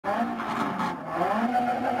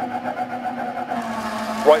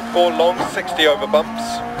right 4 long, 60 over bumps,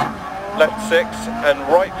 left 6 and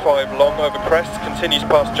right 5 long over crest, continues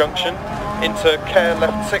past junction, into care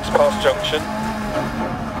left 6 past junction,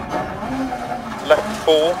 left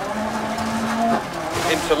 4,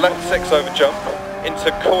 into left 6 over jump, into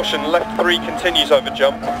caution left 3 continues over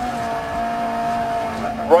jump,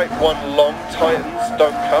 right 1 long, tightens,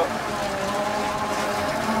 don't cut,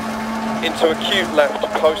 into acute left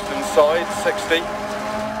post inside, 60,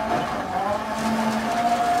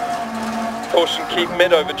 caution keep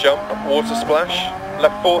mid over jump, water splash,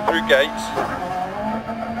 left 4 through gate,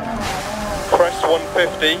 crest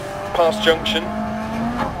 150, past junction,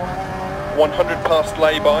 100 past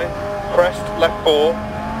lay-by, crest, left 4,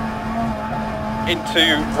 into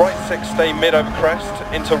right 6, stay mid over crest,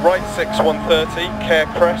 into right 6, 130, care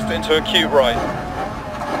crest, into acute right.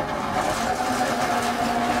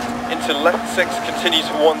 Into left 6, continues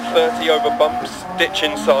for 130 over bumps, ditch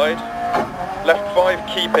inside, left 5,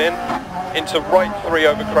 keep in, into right 3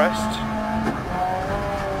 over crest,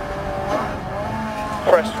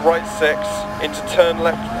 crest right 6, into turn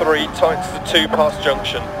left 3, tightens to 2 past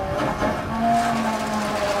junction,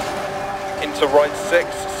 into right 6,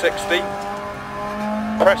 60,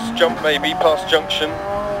 crest jump maybe past junction,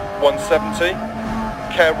 170,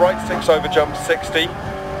 care right 6 over jump, 60,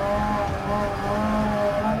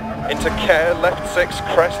 into care left 6,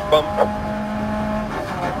 crest bump,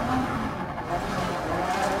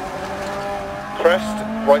 crest,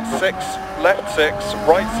 right 6, left 6,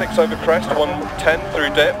 right 6 over crest, 110 through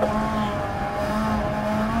dip,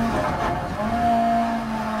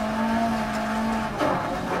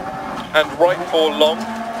 and right 4 long,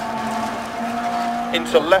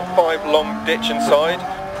 into left 5 long, ditch inside,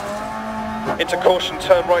 into caution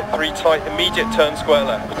turn right 3 tight, immediate turn square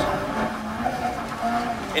left,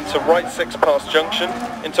 into right 6 past junction,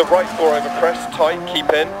 into right 4 over crest, tight, keep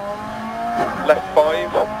in, left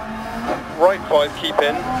 5, right 5 keep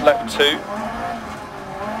in, left 2,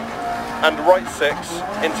 and right 6,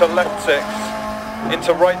 into left 6,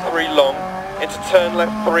 into right 3 long, into turn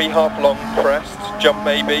left 3 half long, crest, jump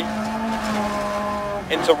maybe,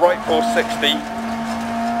 into right 4 60,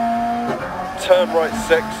 turn right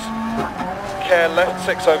 6, care left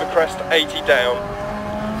 6 over crest, 80 down,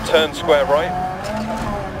 turn square right,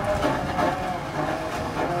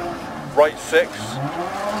 right 6,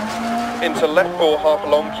 into left 4 half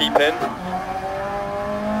long, keep in,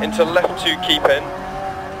 into left 2 keep in,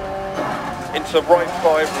 into right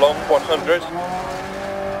 5 long, 100,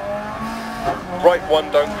 right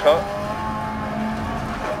 1 don't cut,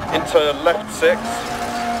 into left 6,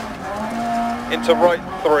 into right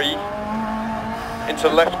 3, into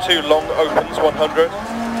left 2 long, opens 100,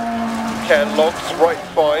 care logs, right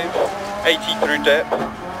 5, 80 through dip,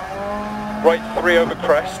 right 3 over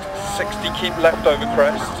crest, 60 keep left over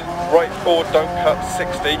crest, right 4 don't cut,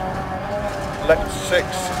 60, left 6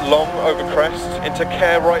 long over crest, into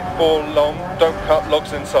care right 4 long, don't cut,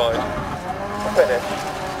 logs inside, finish.